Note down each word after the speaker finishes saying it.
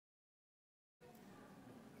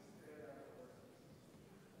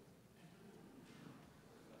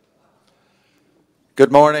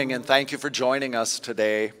Good morning, and thank you for joining us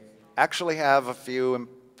today. Actually have a few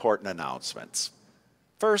important announcements.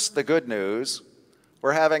 First, the good news.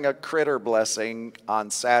 We're having a critter blessing on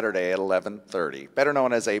Saturday at 11:30, better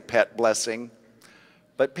known as a pet blessing.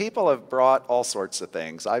 But people have brought all sorts of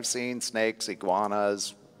things. I've seen snakes,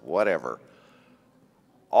 iguanas, whatever.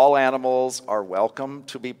 All animals are welcome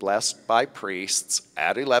to be blessed by priests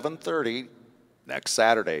at 11:30 next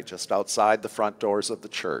Saturday, just outside the front doors of the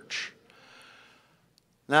church.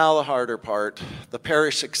 Now the harder part. The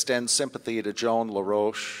parish extends sympathy to Joan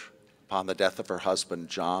LaRoche upon the death of her husband,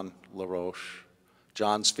 John LaRoche.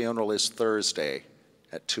 John's funeral is Thursday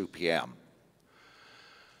at 2 p.m.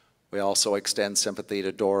 We also extend sympathy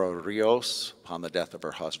to Dora Rios upon the death of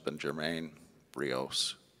her husband, Jermaine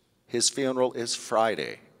Rios. His funeral is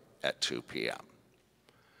Friday at 2 p.m.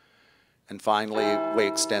 And finally, we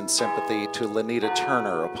extend sympathy to Lenita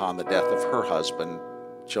Turner upon the death of her husband,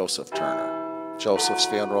 Joseph Turner. Joseph's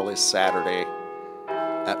funeral is Saturday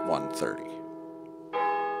at 1:30.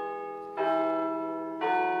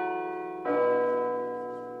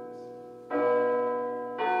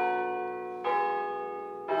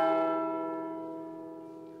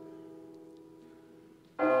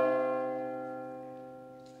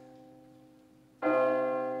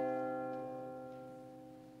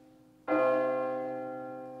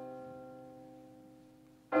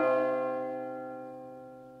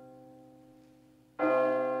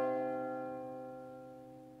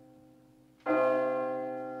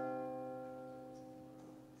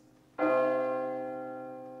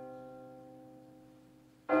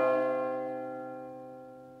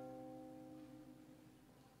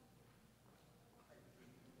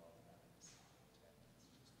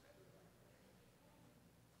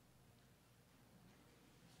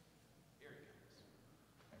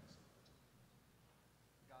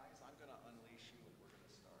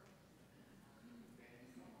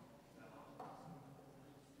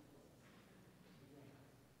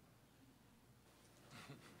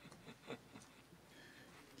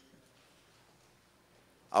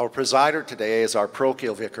 Our presider today is our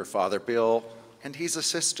parochial vicar, Father Bill, and he's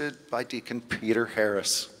assisted by Deacon Peter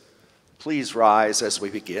Harris. Please rise as we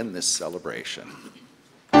begin this celebration.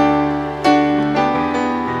 Lord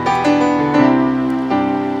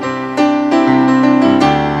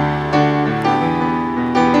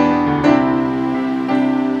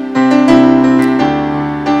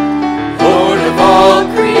of all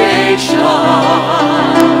creation,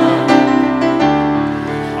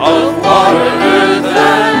 of water, earth,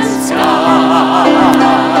 and sky,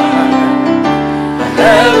 the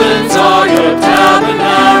heavens are your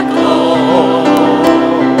tabernacle.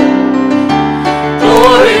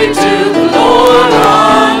 Glory to the Lord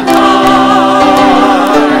on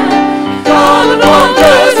high. God of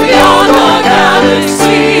wonders beyond the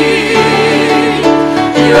galaxy,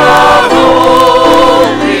 you are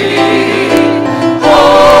holy,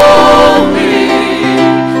 holy.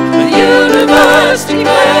 The universe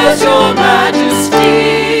declares your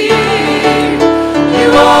majesty. You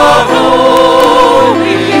are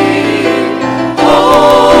holy,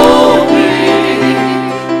 holy.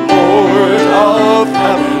 Lord of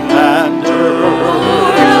heaven and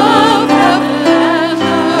earth.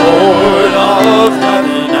 Lord of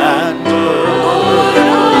heaven and earth. Lord of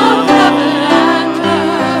heaven and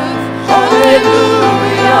earth.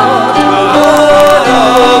 Hallelujah. Lord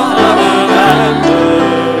of heaven and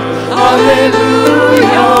earth.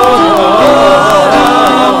 Hallelujah.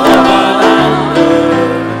 Lord of heaven and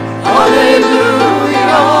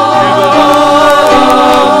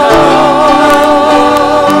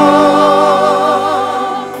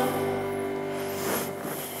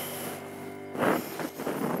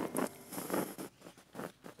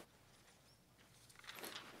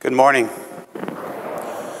Good morning.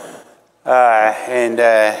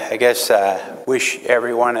 I guess wish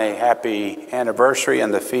everyone a happy anniversary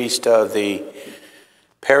and the feast of the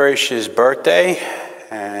parish's birthday.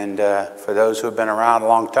 And for those who have been around a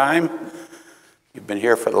long time, you've been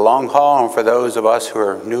here for the long haul. And for those of us who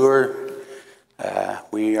are newer,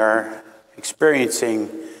 we are experiencing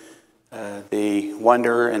the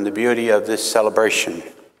wonder and the beauty of this celebration.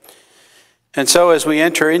 And so as we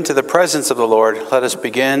enter into the presence of the Lord, let us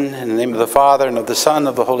begin in the name of the Father, and of the Son, and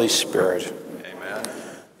of the Holy Spirit. Amen.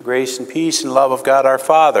 Grace and peace and love of God our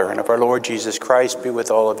Father and of our Lord Jesus Christ be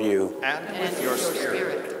with all of you. And with your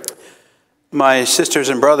spirit. My sisters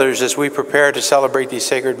and brothers, as we prepare to celebrate these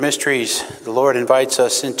sacred mysteries, the Lord invites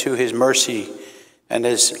us into his mercy and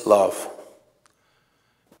his love.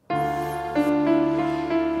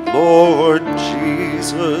 Lord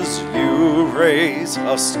Jesus, you raise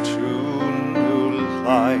us to new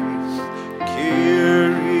life.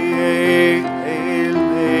 Kyrie eleison.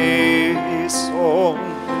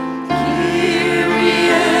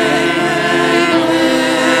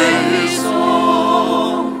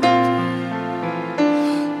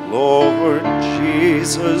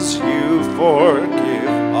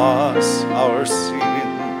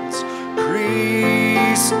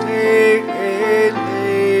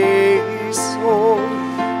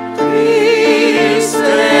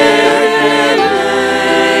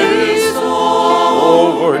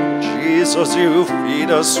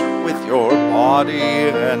 body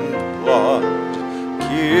and blood.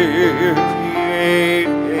 Kyrie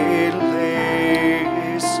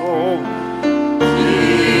eleison.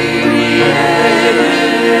 Kyrie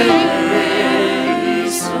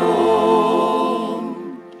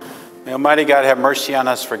eleison. May Almighty God have mercy on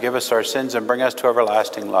us, forgive us our sins, and bring us to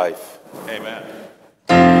everlasting life. Amen.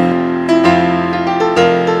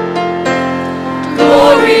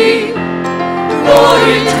 Glory,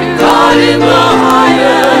 glory to God in the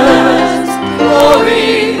highest.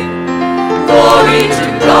 Glory, glory to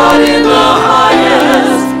God in the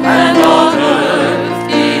highest. And on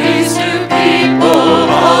earth peace to people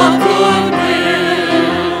of good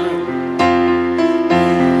will.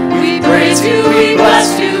 We praise you, we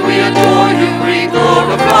bless you, we adore you, we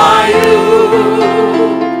glorify you.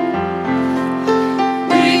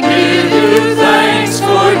 We give you thanks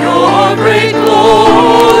for your great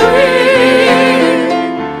glory.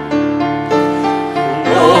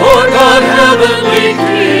 Lord God, heavenly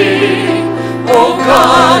King, O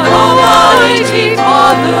God, almighty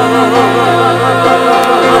Father.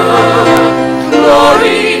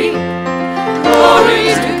 Glory,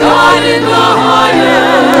 glory to God in the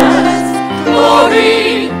highest.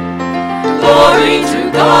 Glory, glory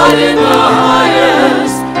to God in the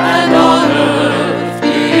highest. And on earth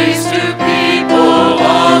peace to people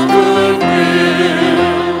of good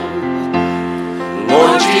will.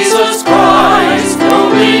 Lord Jesus Christ, the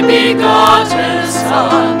only begotten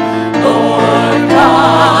Son, Lord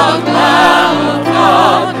God, Lamb of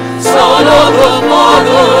God, Son of the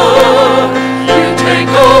Father, you take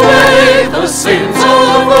away the sins of the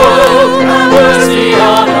world, have mercy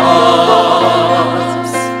on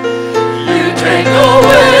us. You take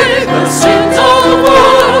away the sins of the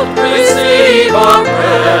world, receive our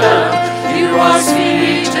prayer. You are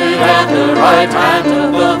seated at the right hand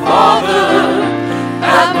of the Father,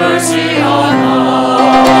 have mercy on us.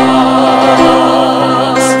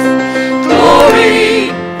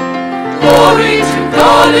 Glory, glory to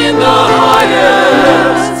God in the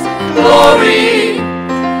highest. Glory,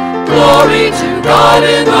 glory to God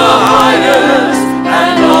in the highest.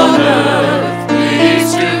 And on earth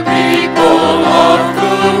peace to people of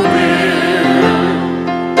good will.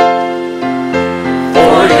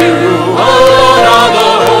 For you alone are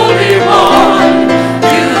the Holy One.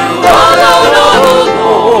 You alone are the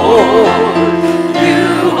Lord. You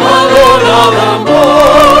alone are the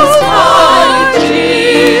Most High,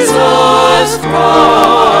 Jesus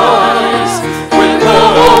Christ. With the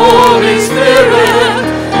Holy Spirit,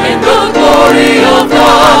 in the glory of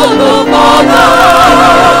God the Father.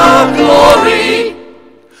 Glory,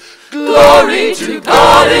 glory to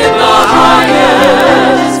God in the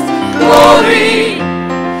highest. Glory,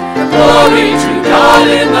 glory to God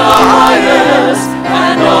in the highest.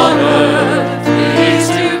 And on earth peace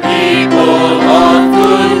to people of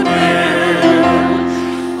good will.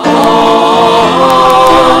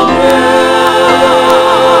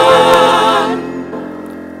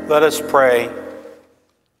 Amen. Let us pray.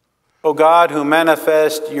 O God, who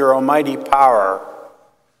manifest your almighty power,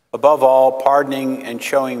 above all pardoning and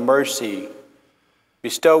showing mercy,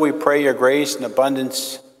 bestow, we pray, your grace and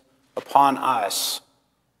abundance upon us,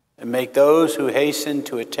 and make those who hasten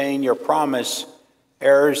to attain your promise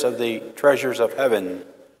heirs of the treasures of heaven.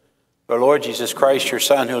 Our Lord Jesus Christ, your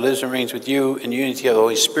Son, who lives and reigns with you in unity of the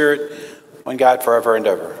Holy Spirit, one God, forever and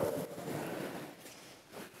ever.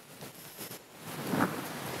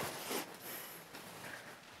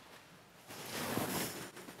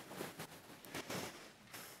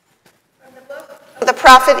 The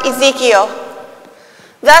prophet Ezekiel.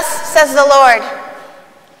 Thus says the Lord,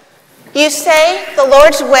 you say the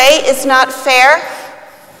Lord's way is not fair?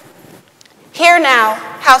 Hear now,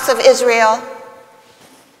 house of Israel.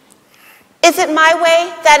 Is it my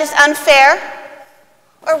way that is unfair?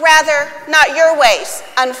 Or rather, not your ways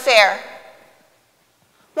unfair?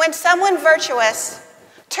 When someone virtuous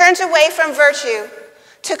turns away from virtue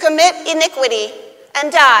to commit iniquity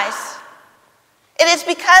and dies, it is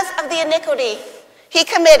because of the iniquity he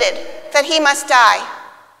committed that he must die.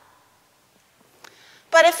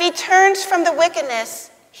 But if he turns from the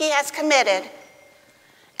wickedness he has committed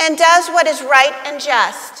and does what is right and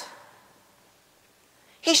just,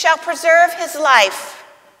 he shall preserve his life,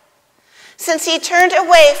 since he turned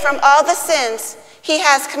away from all the sins he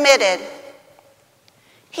has committed.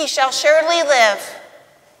 He shall surely live,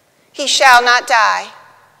 he shall not die.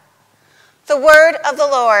 The word of the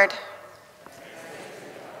Lord.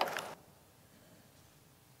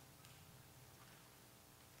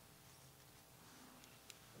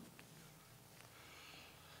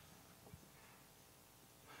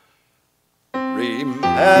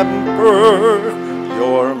 Remember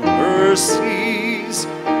your mercies,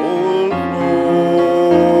 O Lord.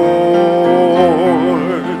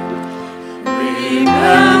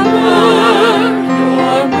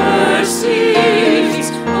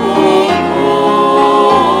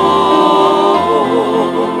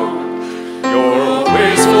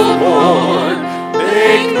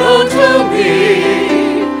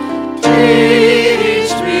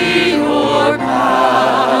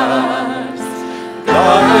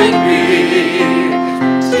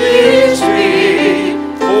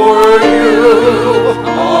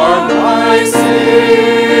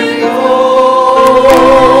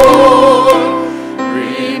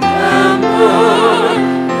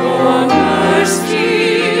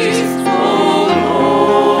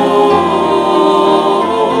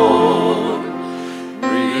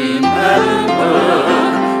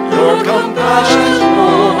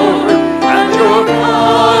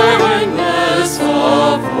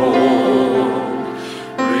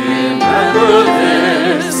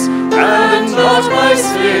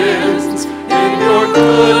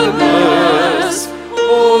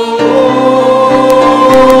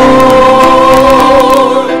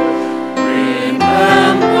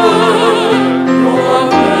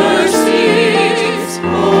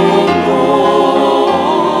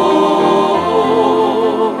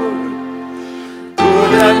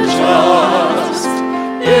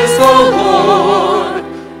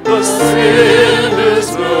 sin is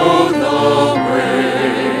thrown away.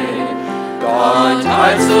 God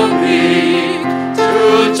guides the meek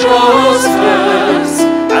to justice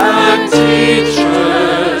and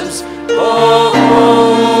teaches the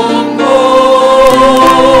humble.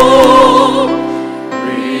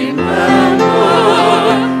 Remember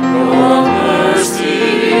your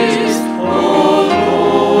mercies, O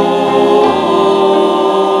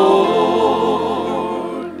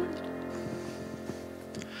Lord.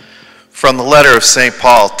 From the letter of St.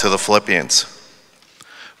 Paul to the Philippians.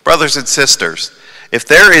 Brothers and sisters, if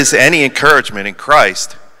there is any encouragement in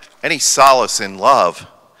Christ, any solace in love,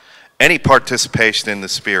 any participation in the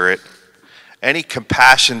Spirit, any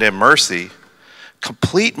compassion and mercy,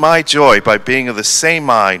 complete my joy by being of the same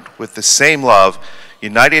mind, with the same love,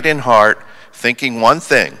 united in heart, thinking one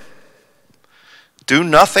thing. Do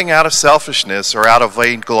nothing out of selfishness or out of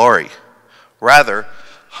vainglory. Rather,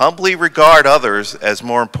 humbly regard others as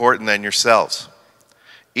more important than yourselves,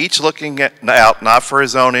 each looking out not for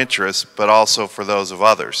his own interests, but also for those of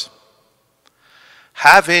others.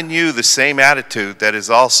 Have in you the same attitude that is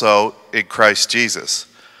also in Christ Jesus,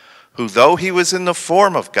 who, though he was in the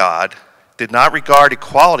form of God, did not regard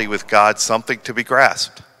equality with God something to be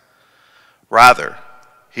grasped. Rather,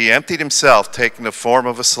 he emptied himself, taking the form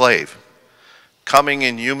of a slave, coming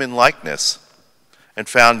in human likeness, and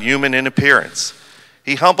found human in appearance.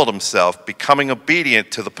 He humbled himself, becoming obedient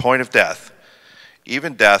to the point of death,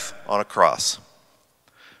 even death on a cross.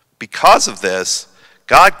 Because of this,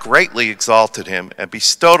 God greatly exalted him and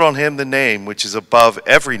bestowed on him the name which is above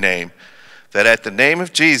every name, that at the name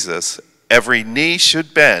of Jesus every knee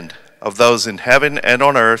should bend, of those in heaven and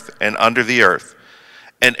on earth and under the earth,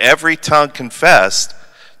 and every tongue confess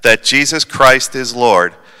that Jesus Christ is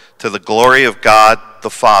Lord, to the glory of God the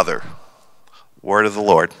Father. Word of the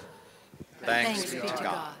Lord. Thanks be to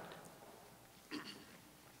God.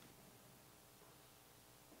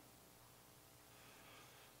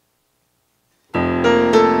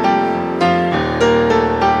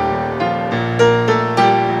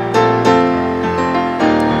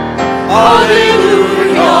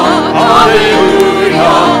 Alleluia,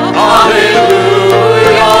 alleluia, alleluia.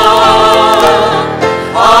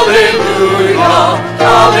 Alleluia,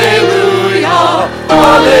 alleluia,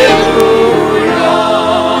 alleluia.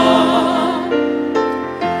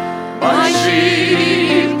 My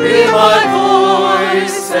sheep hear my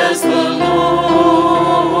voice, says the Lord.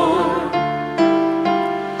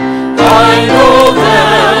 I know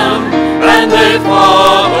them, and they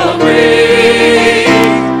follow me.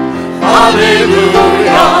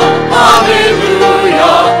 Alleluia,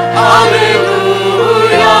 alleluia, alleluia.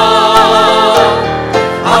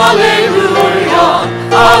 Alleluia,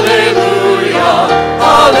 alleluia,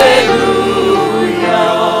 alleluia.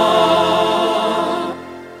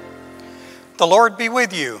 The Lord be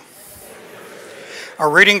with you. A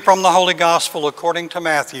reading from the Holy Gospel according to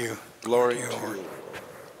Matthew. Glory to you.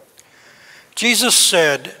 Jesus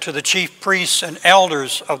said to the chief priests and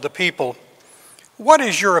elders of the people, "What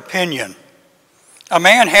is your opinion? A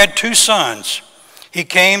man had 2 sons. He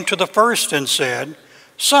came to the first and said,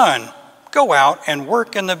 'Son, go out and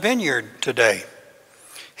work in the vineyard today.'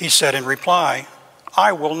 He said in reply,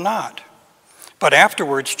 'I will not,' but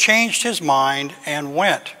afterwards changed his mind and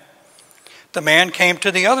went. The man came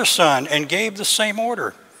to the other son and gave the same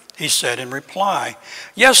order. He said in reply,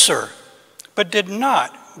 'Yes, sir,' but did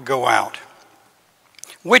not go out.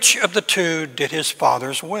 Which of the 2 did his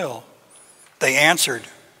father's will?" They answered,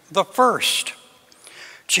 "The first."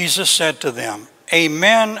 Jesus said to them,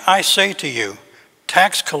 "Amen, I say to you,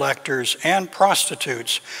 tax collectors and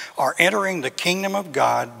prostitutes are entering the kingdom of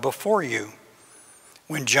God before you.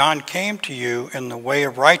 When John came to you in the way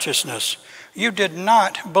of righteousness, you did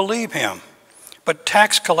not believe him, but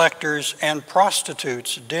tax collectors and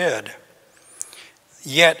prostitutes did.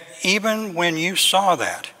 Yet even when you saw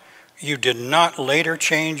that, you did not later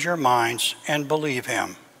change your minds and believe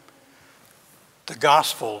him." The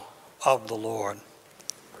Gospel of the Lord.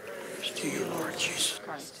 Praise to you, Lord Jesus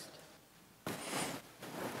Christ.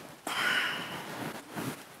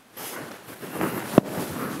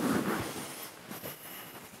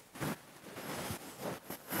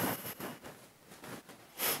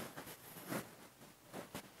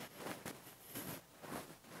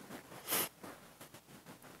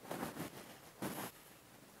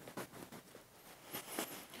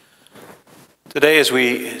 Today, as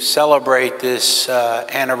we celebrate this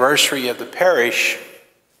anniversary of the parish,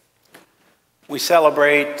 we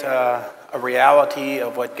celebrate a reality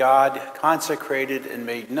of what God consecrated and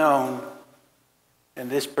made known in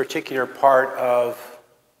this particular part of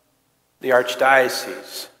the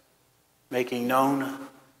Archdiocese, making known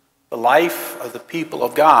the life of the people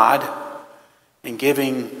of God in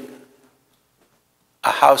giving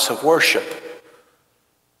a house of worship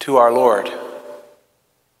to our Lord.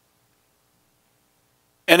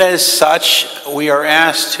 And as such, we are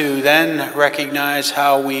asked to then recognize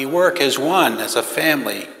how we work as one, as a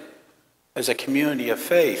family, as a community of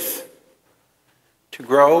faith, to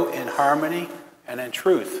grow in harmony and in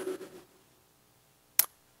truth.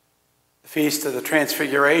 The Feast of the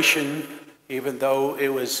Transfiguration, even though it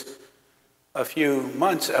was a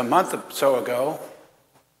month or so ago,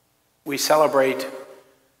 we celebrate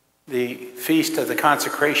the Feast of the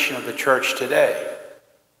Consecration of the Church today.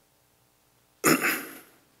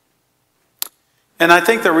 And I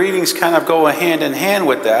think the readings kind of go hand in hand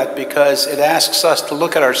with that, because it asks us to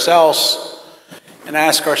look at ourselves and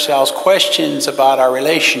ask ourselves questions about our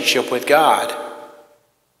relationship with God.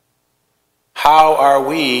 How are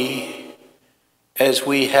we, as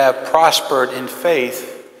we have prospered in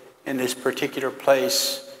faith in this particular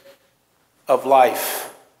place of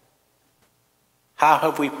life? How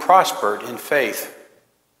have we prospered in faith?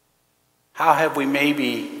 How have we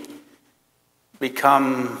maybe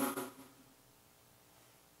become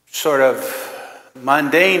sort of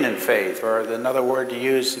mundane in faith, or another word to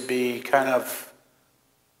use would be kind of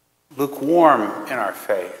lukewarm in our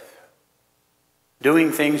faith?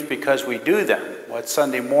 Doing things because we do them. What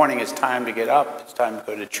Sunday morning is time to get up, it's time to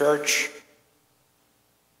go to church.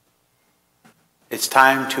 It's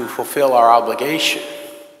time to fulfill our obligation.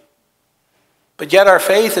 But yet our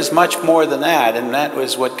faith is much more than that, and that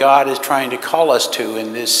was what God is trying to call us to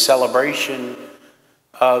in this celebration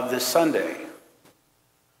of this Sunday.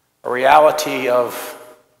 A reality of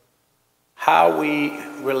how we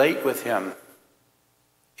relate with Him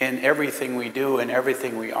in everything we do and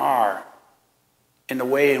everything we are, in the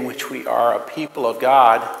way in which we are a people of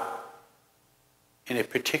God in a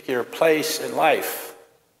particular place in life,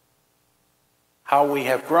 how we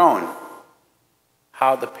have grown,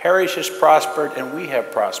 how the parish has prospered and we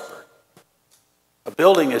have prospered. A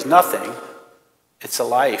building is nothing, it's the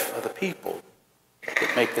life of the people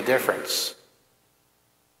that make the difference.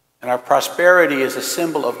 And our prosperity is a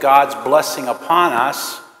symbol of God's blessing upon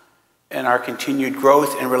us and our continued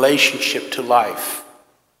growth in relationship to life.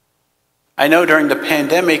 I know during the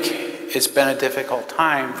pandemic, it's been a difficult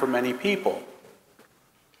time for many people.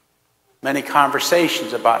 Many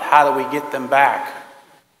conversations about how do we get them back,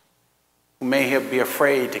 who may be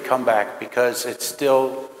afraid to come back because it's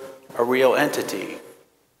still a real entity.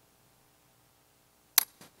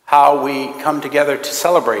 How we come together to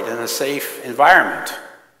celebrate in a safe environment,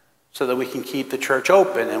 so that we can keep the church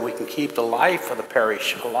open and we can keep the life of the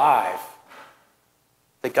parish alive,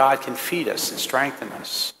 that God can feed us and strengthen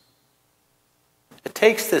us. It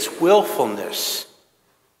takes this willfulness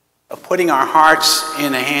of putting our hearts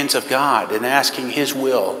in the hands of God and asking His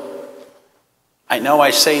will. I know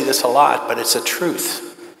I say this a lot, but it's a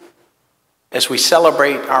truth. As we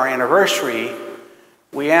celebrate our anniversary,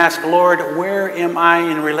 we ask, Lord, where am I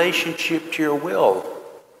in relationship to your will?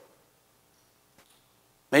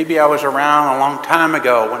 Maybe I was around a long time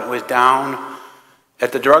ago when it was down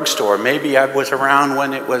at the drugstore. Maybe I was around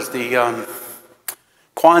when it was the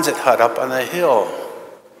Quonset hut up on the hill.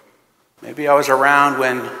 Maybe I was around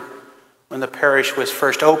when the parish was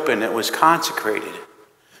first opened, it was consecrated.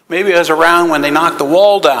 Maybe I was around when they knocked the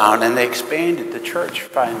wall down and they expanded the church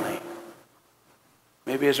finally.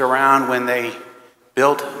 Maybe I was around when they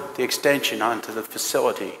built the extension onto the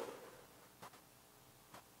facility.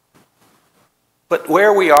 But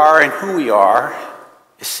where we are and who we are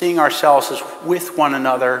is seeing ourselves as with one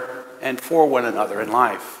another and for one another in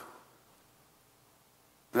life.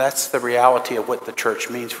 That's the reality of what the church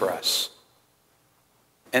means for us.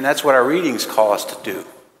 And that's what our readings call us to do.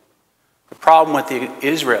 The problem with the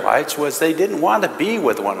Israelites was they didn't want to be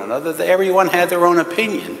with one another. Everyone had their own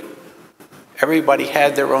opinion. Everybody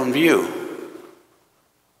had their own view.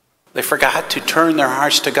 They forgot to turn their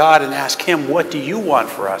hearts to God and ask Him, what do you want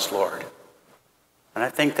for us, Lord? And I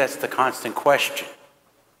think that's the constant question.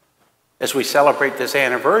 As we celebrate this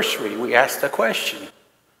anniversary, we ask the question,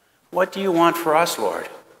 what do you want for us, Lord?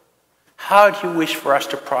 How do you wish for us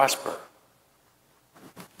to prosper?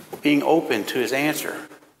 Being open to His answer.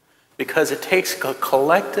 Because it takes a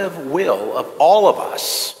collective will of all of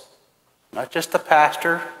us, not just the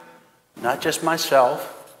pastor, not just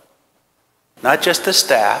myself, not just the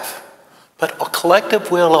staff, but a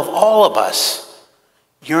collective will of all of us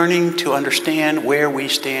yearning to understand where we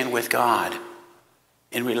stand with God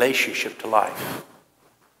in relationship to life.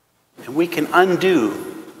 And we can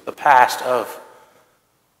undo the past of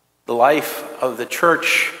the life of the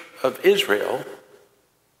Church of Israel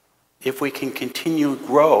if we can continue to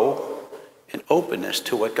grow and openness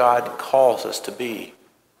to what God calls us to be.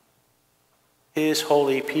 His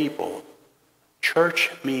holy people.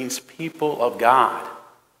 Church means people of God.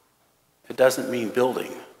 It doesn't mean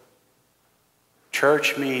building.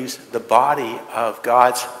 Church means the body of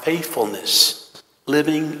God's faithfulness,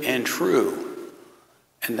 living and true.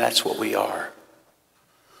 And that's what we are.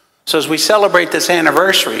 So as we celebrate this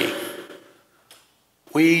anniversary,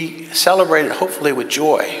 we celebrate it hopefully with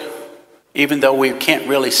joy, even though we can't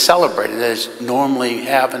really celebrate it as normally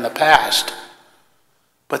have in the past.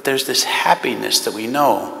 But there's this happiness that we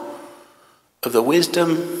know of the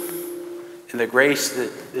wisdom and the grace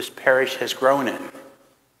that this parish has grown in,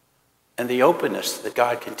 and the openness that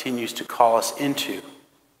God continues to call us into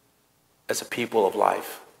as a people of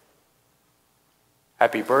life.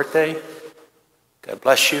 Happy birthday. God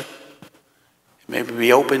bless you. May we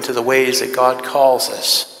be open to the ways that God calls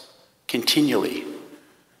us continually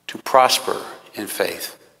to prosper in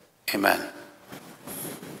faith. Amen.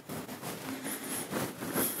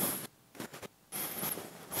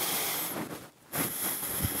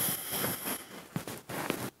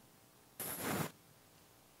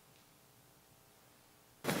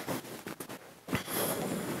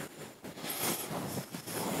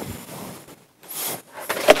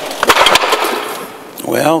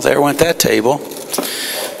 Well, there went that table.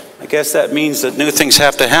 I guess that means that new things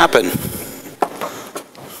have to happen.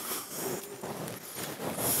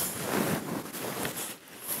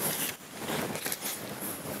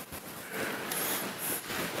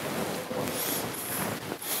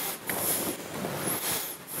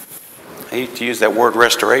 I hate to use that word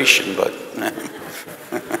restoration, but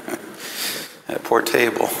that poor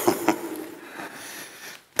table.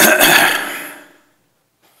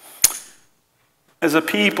 As a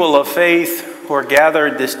people of faith who are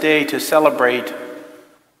gathered this day to celebrate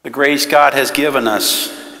the grace God has given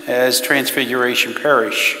us as Transfiguration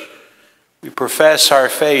Parish, we profess our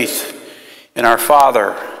faith in our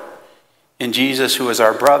Father, in Jesus who is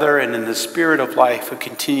our brother, and in the Spirit of life who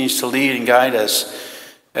continues to lead and guide us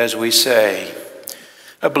as we say,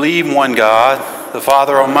 I believe in one God, the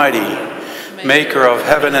Father Almighty, maker of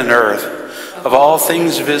heaven and earth, of all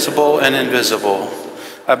things visible and invisible.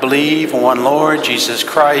 I believe in one Lord Jesus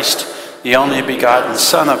Christ, the only begotten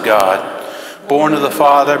Son of God, born of the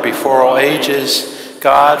Father before all ages,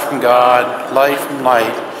 God from God, light from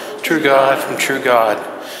light, true God from true God,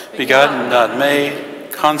 begotten, not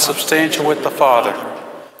made, consubstantial with the Father.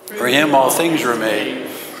 For him all things were made,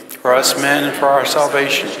 for us men and for our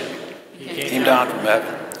salvation. He came down from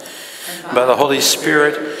heaven. And by the Holy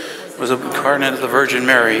Spirit was incarnate of the Virgin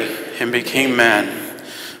Mary and became man.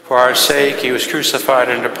 For our sake he was crucified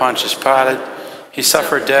under Pontius Pilate. He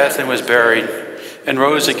suffered death and was buried, and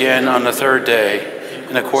rose again on the third day,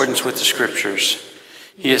 in accordance with the Scriptures.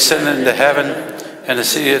 He ascended into heaven, and is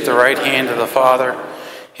seated at the right hand of the Father.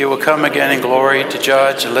 He will come again in glory to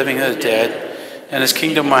judge the living and the dead, and his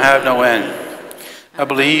kingdom will have no end. I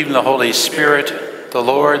believe in the Holy Spirit, the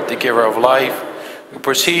Lord, the giver of life, who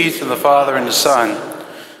proceeds from the Father and the Son,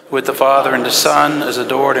 with the Father and the Son is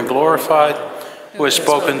adored and glorified, who has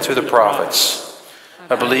spoken through the prophets.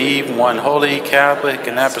 I believe in one holy, Catholic,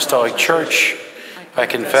 and Apostolic Church. I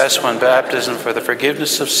confess one baptism for the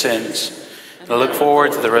forgiveness of sins. And I look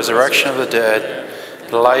forward to the resurrection of the dead,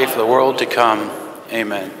 the life of the world to come.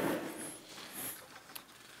 Amen.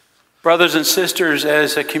 Brothers and sisters,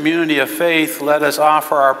 as a community of faith, let us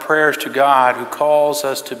offer our prayers to God, who calls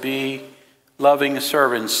us to be loving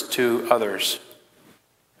servants to others.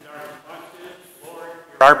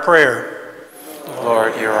 Our prayer.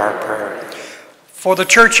 Lord, hear our prayer. For the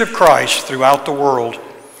Church of Christ throughout the world,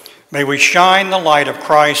 may we shine the light of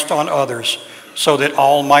Christ on others, so that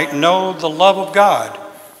all might know the love of God.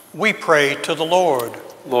 We pray to the Lord.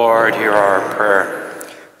 Lord, hear our prayer.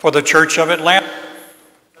 For the Church of Atlanta,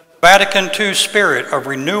 Vatican II spirit of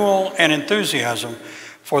renewal and enthusiasm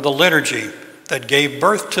for the liturgy that gave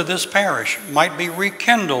birth to this parish might be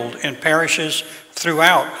rekindled in parishes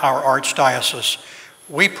throughout our archdiocese.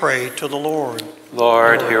 We pray to the Lord.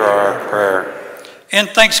 Lord, hear our prayer. In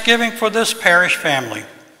thanksgiving for this parish family,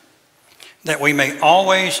 that we may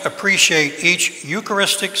always appreciate each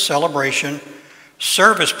Eucharistic celebration,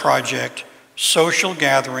 service project, social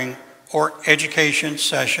gathering, or education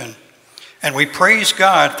session. And we praise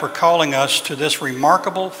God for calling us to this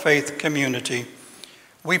remarkable faith community.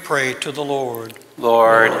 We pray to the Lord.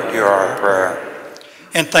 Lord, hear our prayer.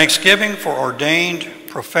 In thanksgiving for ordained,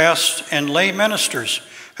 professed, and lay ministers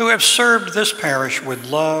who have served this parish with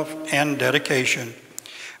love and dedication,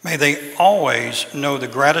 may they always know the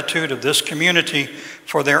gratitude of this community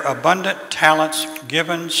for their abundant talents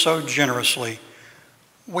given so generously.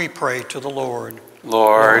 We pray to the Lord.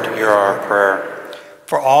 Lord, hear our prayer.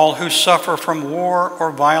 For all who suffer from war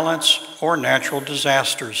or violence or natural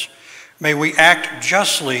disasters, may we act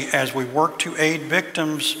justly as we work to aid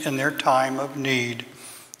victims in their time of need.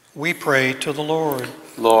 We pray to the Lord.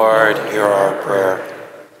 Lord, hear our prayer.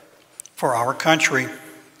 For our country,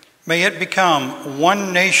 may it become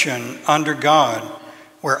one nation under God,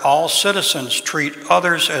 where all citizens treat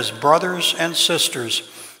others as brothers and sisters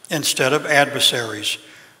instead of adversaries.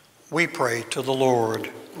 We pray to the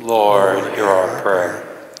Lord. Lord, hear our prayer.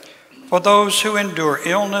 For those who endure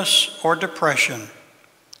illness or depression,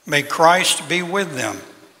 may Christ be with them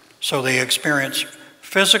so they experience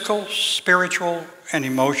physical, spiritual, and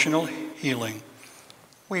emotional healing.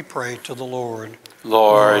 We pray to the Lord.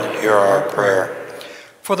 Lord, hear our prayer.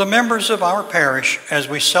 For the members of our parish, as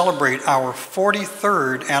we celebrate our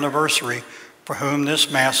 43rd anniversary, for whom this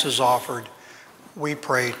Mass is offered, we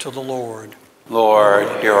pray to the Lord. Lord,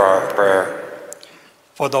 hear our prayer.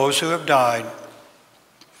 For those who have died,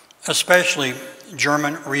 especially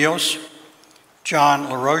German Rios, John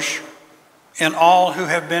LaRoche, and all who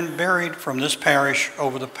have been buried from this parish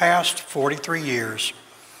over the past 43 years,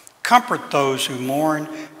 comfort those who mourn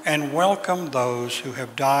and welcome those who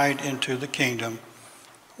have died into the kingdom.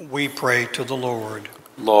 We pray to the Lord.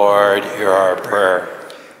 Lord, hear our prayer.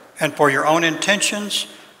 And for your own intentions,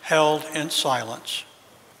 held in silence.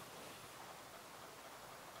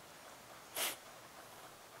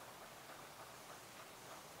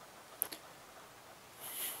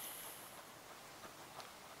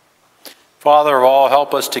 Father of all,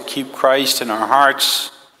 help us to keep Christ in our hearts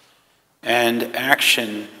and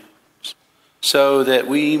action so that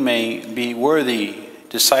we may be worthy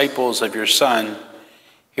disciples of your Son.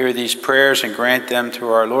 Hear these prayers and grant them through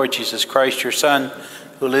our Lord Jesus Christ, your Son,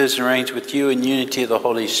 who lives and reigns with you in unity of the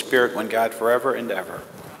Holy Spirit, one God, forever and ever.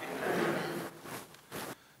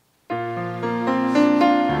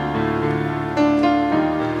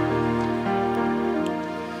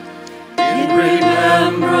 In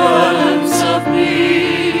remembrance of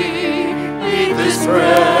me, eat this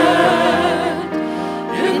bread.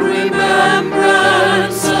 In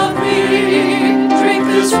remembrance of me, drink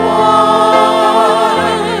this wine.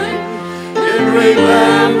 In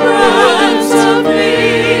remembrance of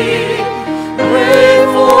me, pray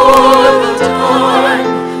for the time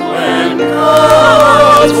when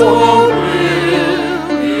God's will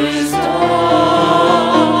is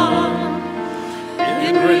done.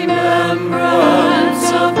 In remembrance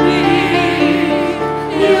of me,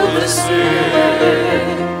 heal the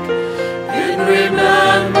sick. In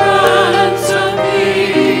remembrance of me,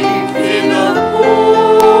 feed the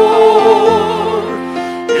poor.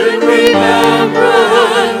 In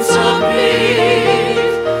remembrance of me,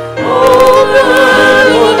 open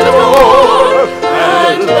the door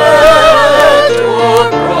and let your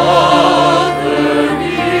brother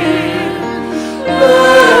in.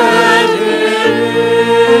 Let him in.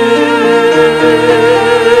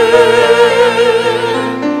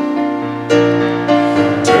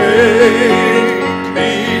 Take,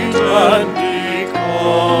 eat, and be comforted.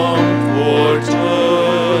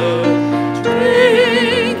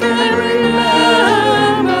 Drink and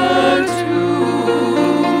remember too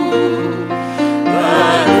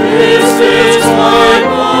that this is my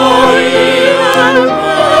body and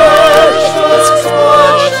precious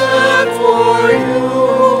blood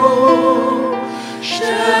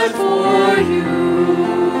shed for you.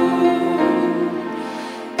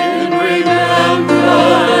 In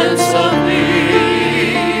remembrance of me,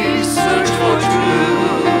 search for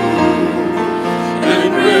truth.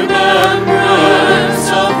 In remembrance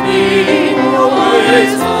of me,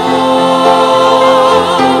 always come.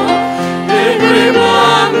 In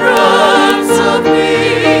remembrance of me,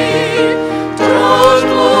 don't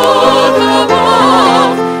look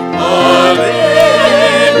above, but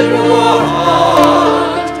in your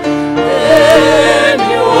heart, look in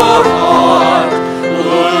your heart,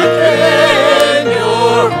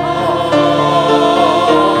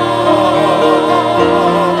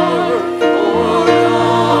 for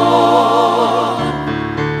God.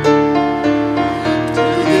 Do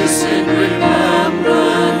this in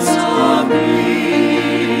remembrance of me.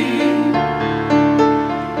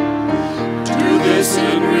 Do this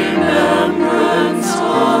in remembrance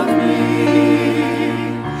of me.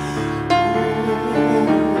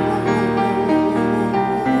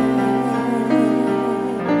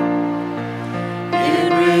 In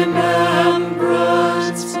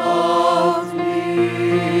remembrance of me.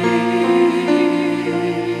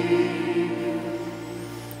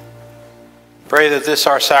 Pray that this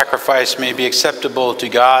our sacrifice may be acceptable to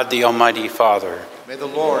God, the Almighty Father. May the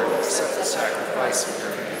Lord accept the sacrifice of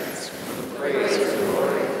your hands for the praise and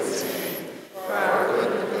glory of his name, for our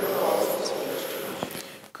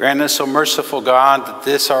Grant us, O merciful God, that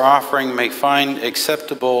this our offering may find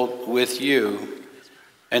acceptable with you,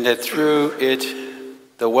 and that through it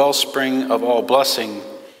the wellspring of all blessing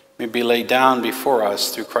may be laid down before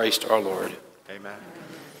us through Christ our Lord. Amen.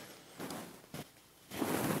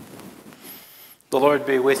 The Lord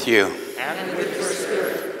be with you. And with your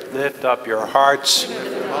spirit. Lift up your hearts.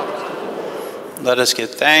 Let us give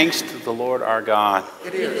thanks to the Lord our God.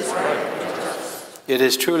 It is right and just. It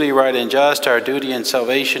is truly right and just, our duty and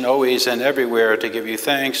salvation always and everywhere, to give you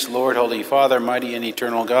thanks, Lord, Holy Father, mighty and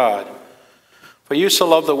eternal God. For you so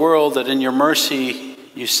loved the world that in your mercy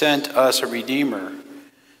you sent us a Redeemer,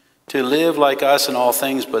 to live like us in all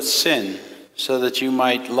things but sin, so that you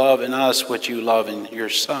might love in us what you love in your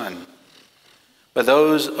Son. By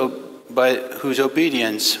whose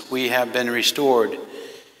obedience we have been restored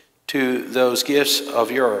to those gifts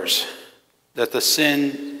of yours, that the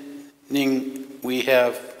sinning we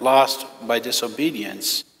have lost by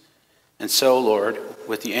disobedience. And so, Lord,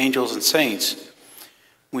 with the angels and saints,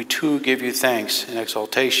 we too give you thanks and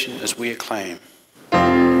exaltation as we acclaim. Holy,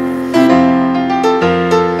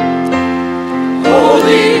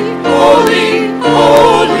 holy,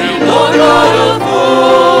 holy, Lord God of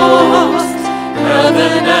hosts,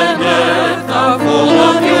 heaven and earth are full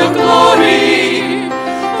of your glory.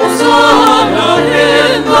 Hosanna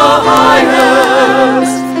in the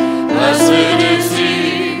highest. Blessed is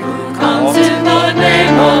he who comes in the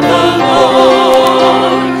name of the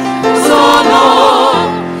Lord. Hosanna,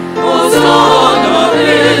 Hosanna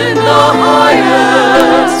in the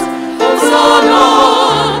highest. Hosanna,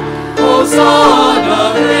 Hosanna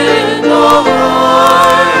in the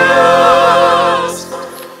highest.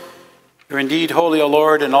 You're indeed holy, O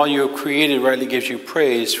Lord, and all you have created rightly gives you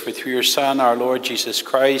praise, for through your Son, our Lord Jesus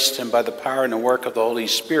Christ, and by the power and the work of the Holy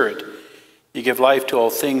Spirit, you give life to all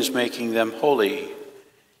things, making them holy.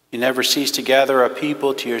 You never cease to gather a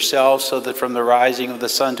people to yourself, so that from the rising of the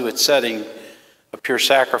sun to its setting, a pure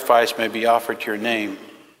sacrifice may be offered to your name.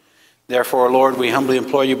 Therefore, Lord, we humbly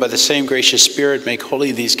implore you by the same gracious Spirit, make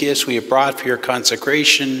holy these gifts we have brought for your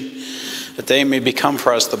consecration, that they may become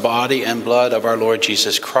for us the body and blood of our Lord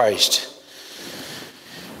Jesus Christ.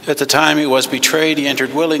 At the time he was betrayed, he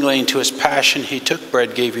entered willingly into his passion. He took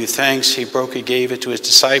bread, gave you thanks. He broke it, gave it to his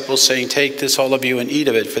disciples, saying, "Take this, all of you, and eat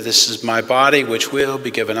of it, for this is my body, which will be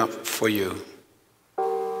given up for you."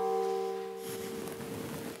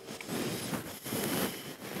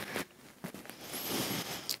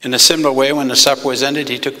 In a similar way, when the supper was ended,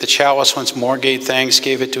 he took the chalice once more, gave thanks,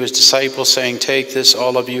 gave it to his disciples, saying, "Take this,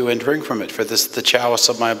 all of you, and drink from it, for this is the chalice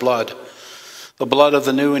of my blood, the blood of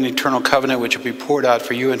the new and eternal covenant, which will be poured out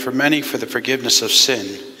for you and for many for the forgiveness of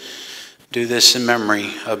sin. Do this in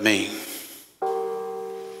memory of me."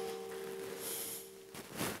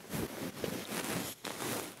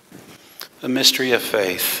 The mystery of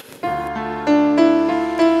faith.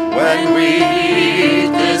 When we eat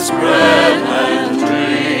this bread and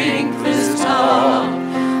drink this cup,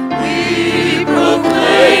 we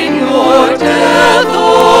proclaim your death,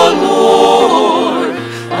 O Lord,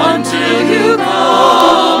 until you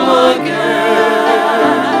come again.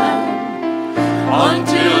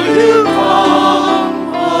 Until you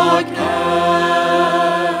come again.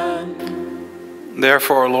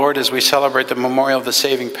 Therefore, Lord, as we celebrate the memorial of the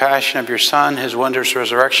saving passion of your Son, his wondrous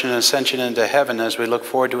resurrection and ascension into heaven, as we look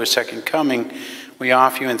forward to his second coming, we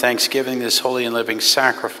offer you in thanksgiving this holy and living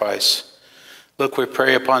sacrifice. Look, we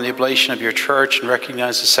pray upon the oblation of your church and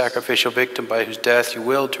recognize the sacrificial victim by whose death you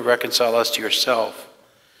willed to reconcile us to yourself.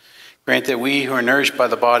 Grant that we who are nourished by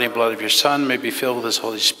the body and blood of your Son may be filled with his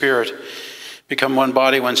Holy Spirit, become one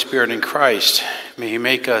body, one spirit in Christ. May he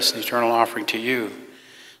make us an eternal offering to you,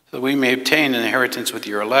 so that we may obtain an inheritance with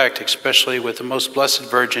your elect, especially with the most blessed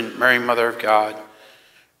Virgin, Mary, Mother of God,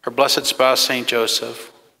 her blessed spouse, Saint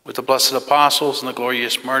Joseph, with the blessed apostles and the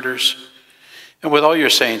glorious martyrs, and with all your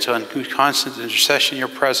saints, on whose constant intercession in your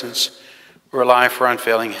presence we rely for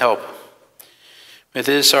unfailing help. May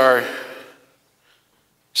this our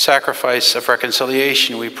sacrifice of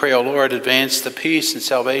reconciliation, we pray, O Lord, advance the peace and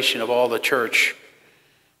salvation of all the church.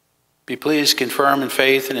 Be pleased, confirm in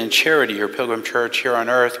faith and in charity your pilgrim church here on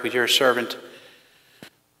earth with your servant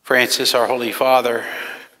Francis, our Holy Father,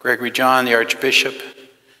 Gregory John, the Archbishop,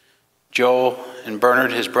 Joel and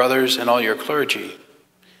Bernard, his brothers, and all your clergy,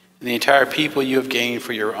 and the entire people you have gained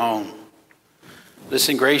for your own.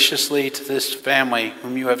 Listen graciously to this family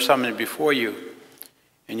whom you have summoned before you.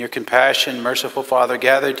 In your compassion, merciful Father,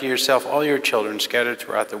 gather to yourself all your children scattered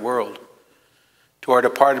throughout the world. To our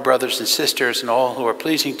departed brothers and sisters and all who are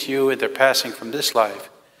pleasing to you at their passing from this life,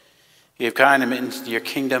 give kind admittance to your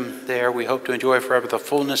kingdom. There we hope to enjoy forever the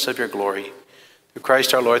fullness of your glory. Through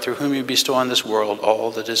Christ our Lord, through whom you bestow on this world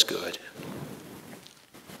all that is good.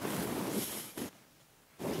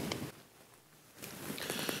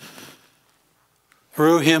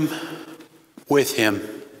 Through him, with him,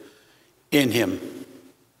 in him,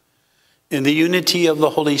 in the unity of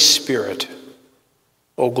the Holy Spirit,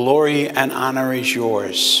 all glory and honor is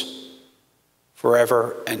yours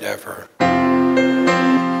forever and ever.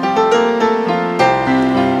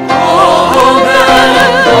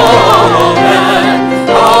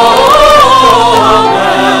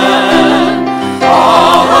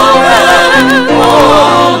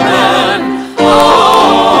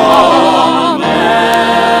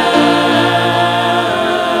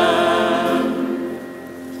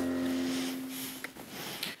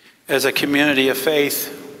 As a community of faith,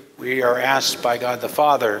 we are asked by God the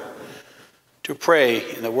Father to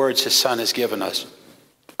pray in the words his Son has given us.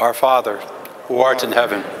 Our Father, who art in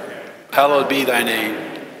heaven, hallowed be thy name.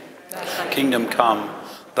 Kingdom come,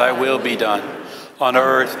 thy will be done, on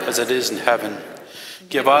earth as it is in heaven.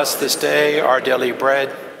 Give us this day our daily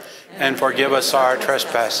bread, and forgive us our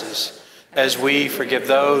trespasses, as we forgive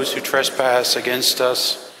those who trespass against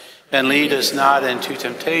us. And lead us not into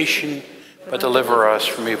temptation, but deliver us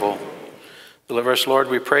from evil. Deliver us, Lord,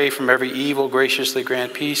 we pray, from every evil. Graciously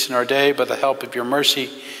grant peace in our day by the help of your mercy.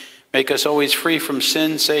 Make us always free from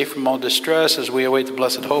sin, safe from all distress, as we await the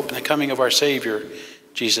blessed hope and the coming of our Savior,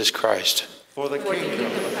 Jesus Christ. For the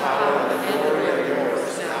kingdom, the power, and the glory are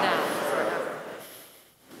yours now and forever.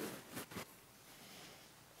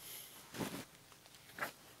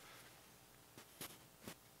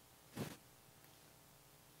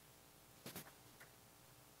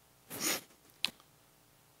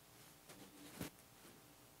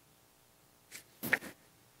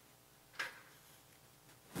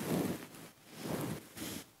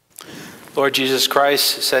 Lord Jesus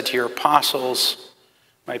Christ said to your apostles,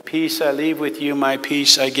 my peace I leave with you, my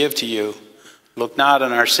peace I give to you. Look not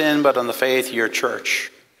on our sin, but on the faith of your church.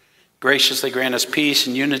 Graciously grant us peace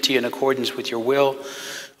and unity in accordance with your will,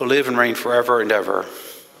 who live and reign forever and ever.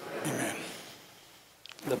 Amen.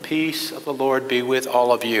 The peace of the Lord be with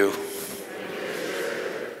all of you.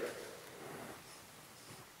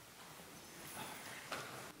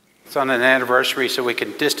 It's on an anniversary, so we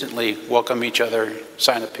can distantly welcome each other,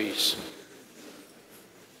 sign of peace.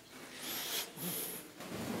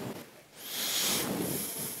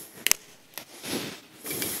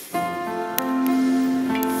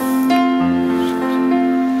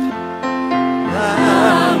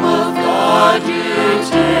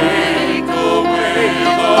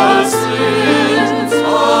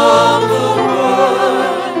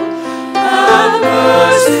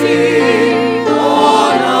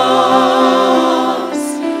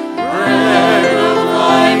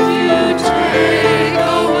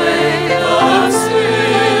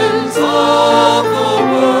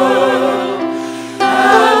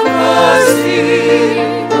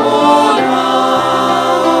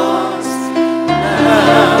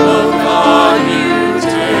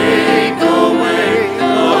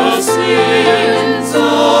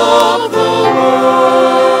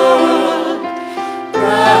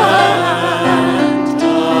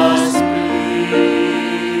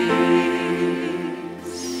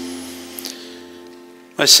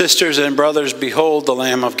 My sisters and brothers, behold the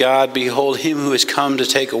Lamb of God. Behold him who has come to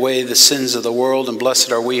take away the sins of the world. And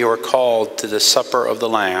blessed are we who are called to the supper of the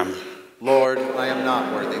Lamb. Lord, I am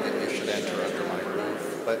not worthy that you should enter under my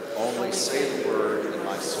roof, but only say the word, and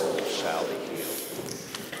my soul shall be healed.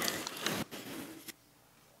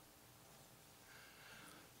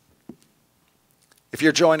 If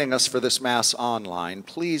you're joining us for this Mass online,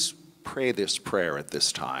 please pray this prayer at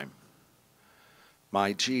this time.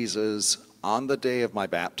 My Jesus, on the day of my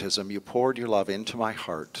baptism, you poured your love into my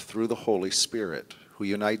heart through the Holy Spirit, who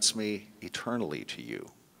unites me eternally to you.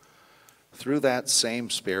 Through that same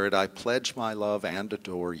Spirit, I pledge my love and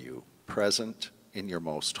adore you, present in your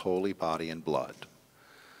most holy body and blood.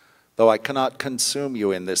 Though I cannot consume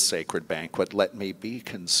you in this sacred banquet, let me be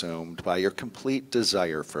consumed by your complete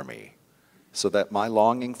desire for me, so that my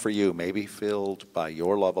longing for you may be filled by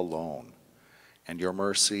your love alone, and your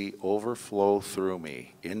mercy overflow through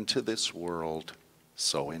me into this world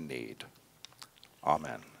so in need.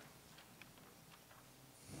 Amen.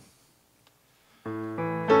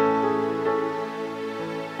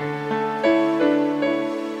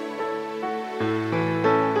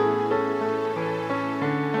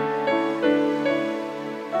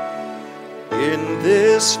 In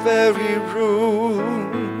this very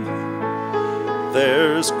room,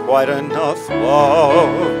 there's quite enough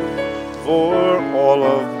love for all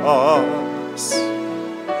of us,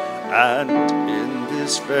 and in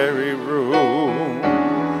this very room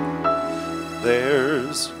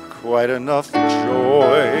There's quite enough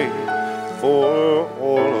joy for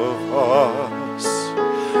all of us,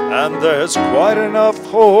 and there's quite enough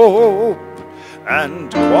hope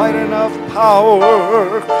and quite enough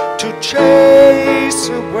power to chase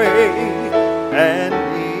away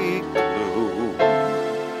any gloom.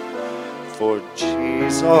 For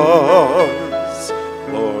Jesus,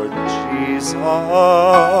 Lord Jesus,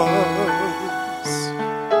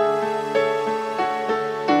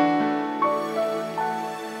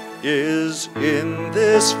 is in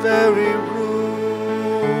this very room.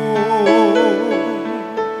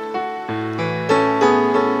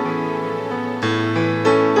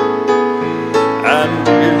 And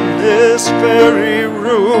in this very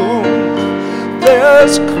room,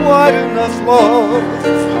 there's quite enough love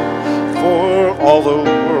for all the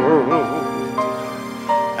world.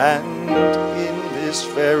 And in this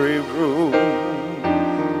very room,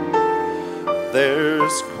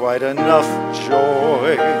 there's quite enough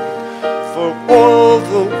joy for all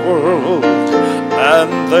the world,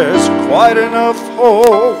 and there's quite enough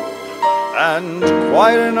hope and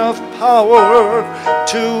quite enough power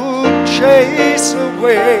to chase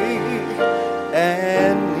away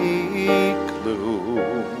any gloom.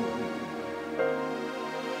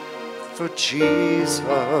 For Jesus,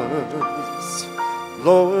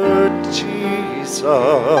 Lord Jesus,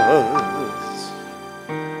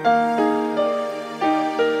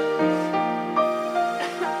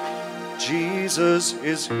 Jesus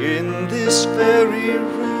is in this very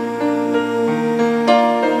room.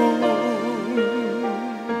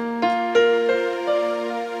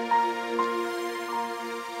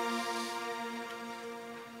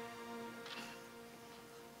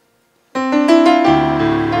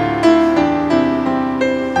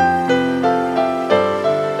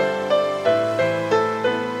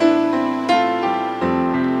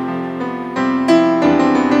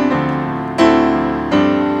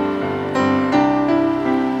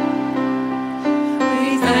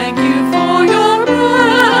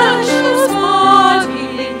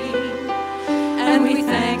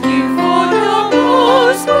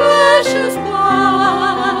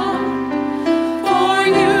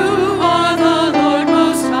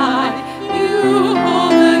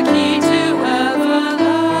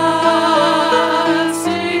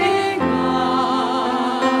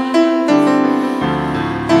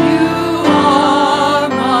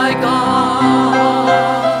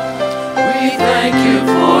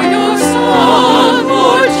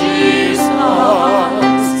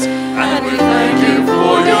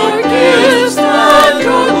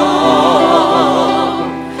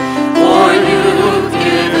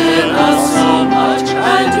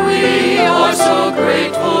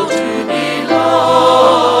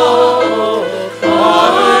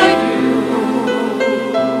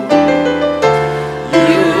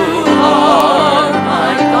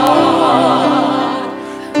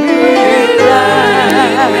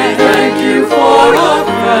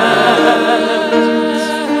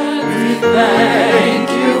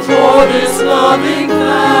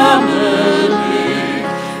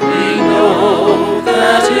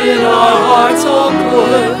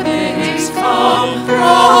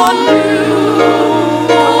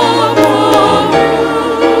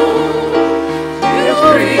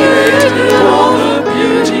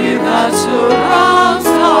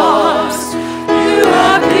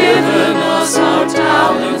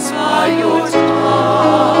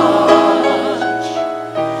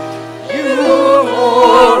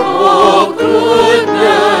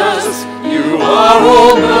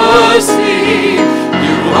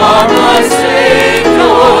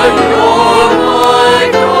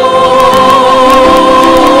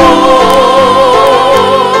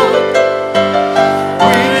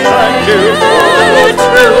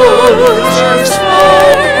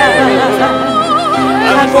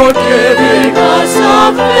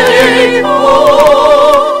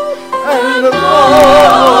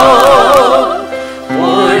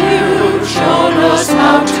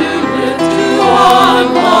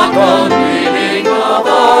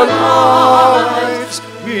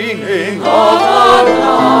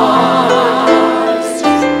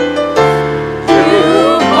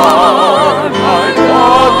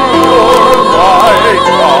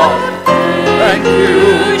 Thank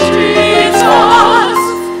you, Jesus.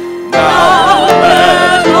 Now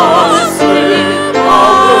let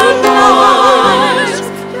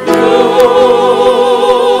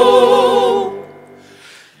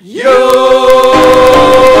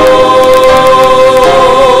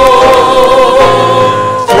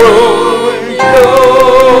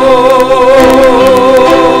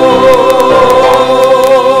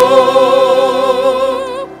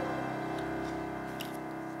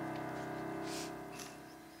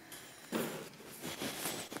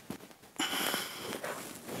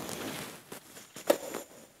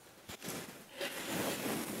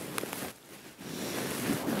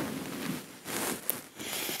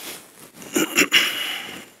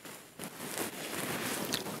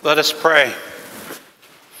Let us pray.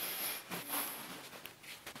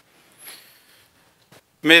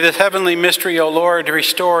 May this heavenly mystery, O Lord,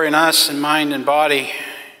 restore in us in mind and body,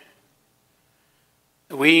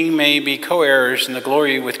 that we may be co-heirs in the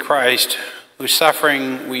glory with Christ, whose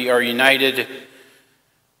suffering we are united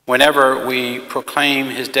whenever we proclaim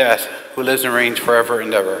his death, who lives and reigns forever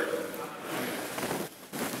and ever.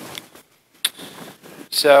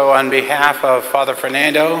 So on behalf of Father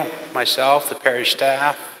Fernando, myself, the parish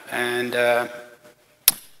staff, and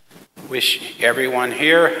wish everyone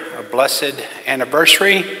here a blessed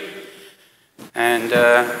anniversary. And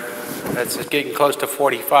that's getting close to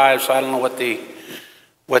 45, so I don't know what the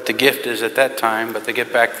gift is at that time, but to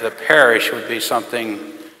get back to the parish would be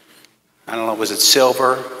something, I don't know, was it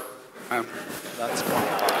silver? That's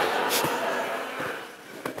 25.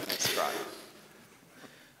 That's right.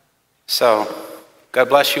 So, God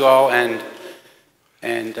bless you all, and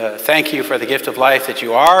thank you for the gift of life that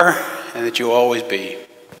you are and that you will always be.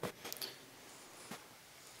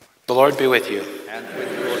 The Lord be with you. And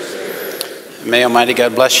with your spirit. May Almighty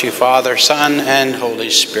God bless you, Father, Son, and Holy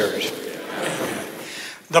Spirit.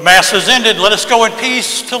 The Mass is ended. Let us go in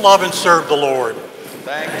peace to love and serve the Lord.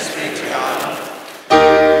 Thanks be to God.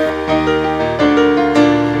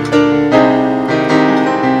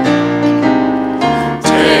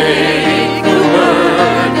 Take the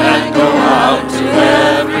word and go out to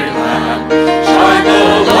every land. Shine the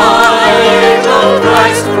light of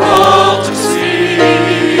Christ for all to see.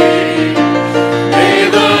 May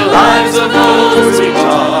the lives of those we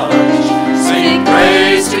touch sing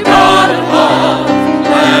praise to God above.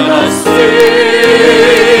 Let us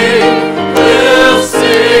sing, we'll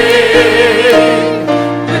sing.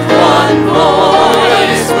 With one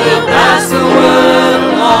voice we'll pass the word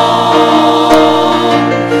along.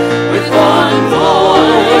 With one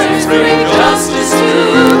voice bring justice to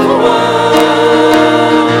the world.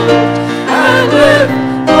 And with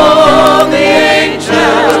all the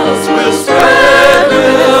angels we'll spread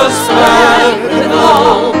with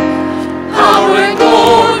all power and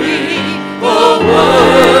glory. The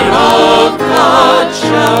word of God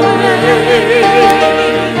shall reign.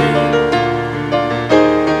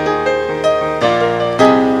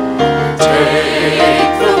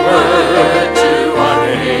 Take the word to our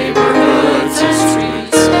neighborhoods and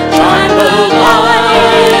streets. Shine the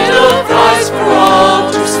light of Christ for all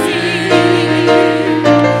to see.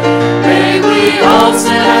 May we all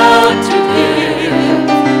set out to live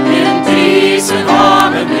in peace and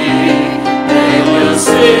harmony. May we'll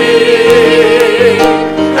sing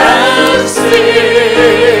and sing.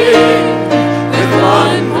 With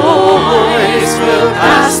one voice we'll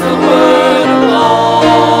pass the word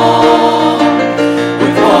along.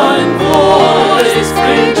 With one voice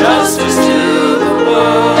bring justice to the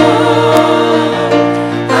world.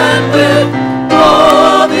 And with